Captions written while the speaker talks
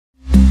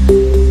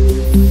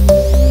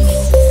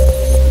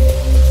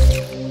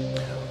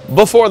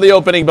Before the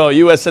opening bell,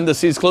 U.S.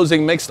 indices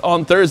closing mixed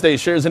on Thursday.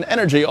 Shares in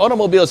energy,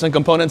 automobiles and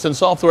components, and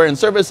software and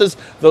services,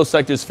 those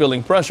sectors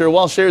feeling pressure,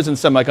 while shares in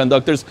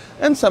semiconductors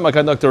and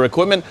semiconductor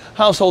equipment,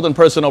 household and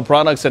personal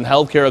products, and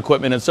healthcare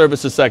equipment and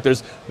services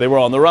sectors, they were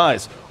on the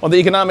rise. On the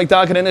economic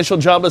docket, initial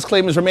jobless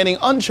claims remaining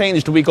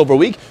unchanged week over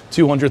week,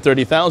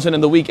 230,000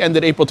 in the week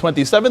ended April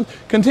 27th.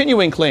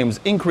 Continuing claims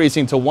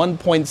increasing to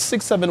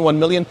 1.671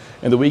 million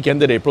in the week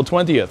ended April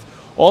 20th.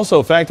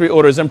 Also, factory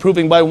orders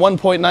improving by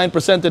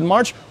 1.9% in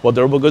March, while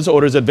durable goods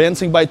orders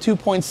advancing by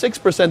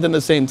 2.6% in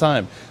the same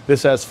time.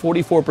 This has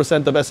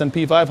 44% of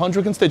S&P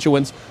 500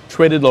 constituents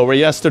traded lower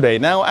yesterday.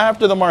 Now,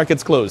 after the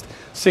markets closed,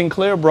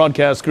 Sinclair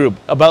Broadcast Group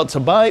about to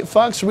buy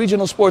Fox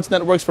Regional Sports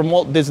Networks from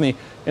Walt Disney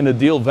in a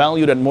deal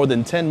valued at more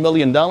than $10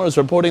 million,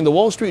 reporting the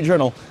Wall Street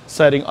Journal,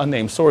 citing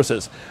unnamed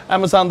sources.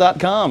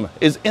 Amazon.com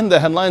is in the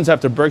headlines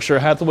after Berkshire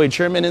Hathaway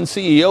chairman and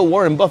CEO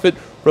Warren Buffett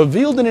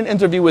revealed in an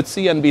interview with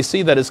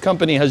CNBC that his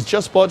company has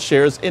just bought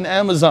shares in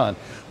Amazon.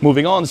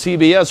 Moving on,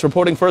 CBS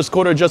reporting first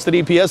quarter adjusted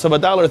EPS of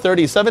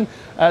 $1.37.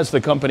 As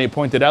the company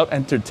pointed out,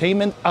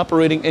 entertainment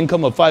operating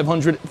income of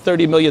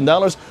 $530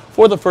 million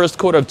for the first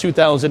quarter of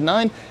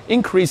 2009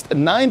 increased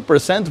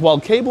 9%, while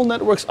cable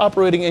networks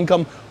operating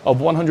income of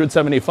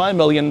 $175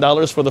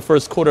 million for the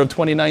first quarter of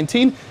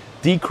 2019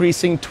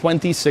 decreasing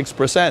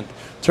 26%.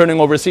 Turning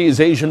overseas,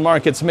 Asian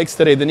markets mixed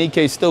today. The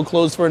Nikkei still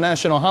closed for a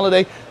national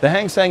holiday. The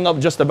Hang Seng up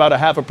just about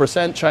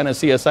 0.5%. China's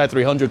CSI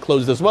 300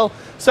 closed as well.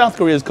 South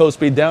Korea's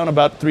Kospi down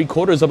about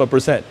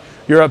 0.75%.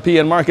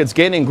 European markets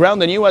gaining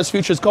ground and U.S.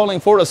 futures calling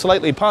for a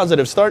slightly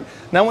positive start.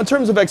 Now, in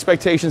terms of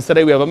expectations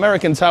today, we have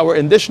American Tower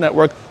and Dish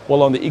Network,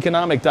 while on the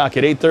economic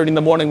docket, 8:30 in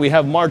the morning, we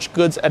have March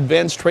goods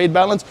advanced trade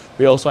balance.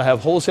 We also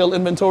have wholesale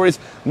inventories,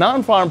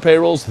 non-farm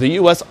payrolls, the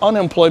U.S.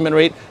 unemployment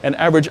rate, and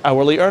average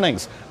hourly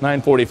earnings.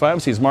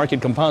 9:45 sees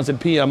market composite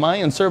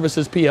PMI and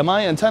services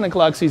PMI, and 10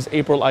 o'clock sees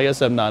April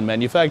ISM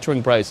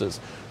non-manufacturing prices.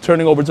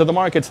 Turning over to the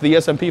markets, the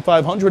S&P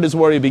 500 is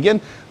where we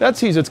begin. That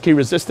sees its key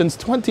resistance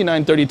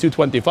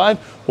 2932.25,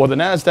 while the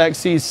Nasdaq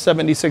sees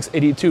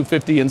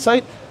 7682.50 in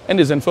sight and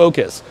is in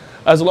focus.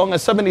 As long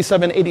as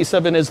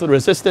 77.87 is the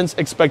resistance,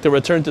 expect a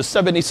return to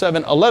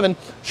 77.11.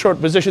 Short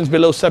positions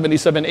below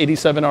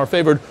 77.87 are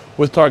favored,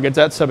 with targets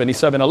at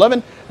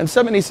 77.11 and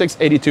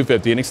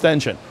 76.82.50 in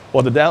extension,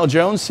 while the Dow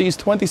Jones sees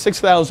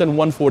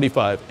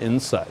 26,145 in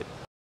sight.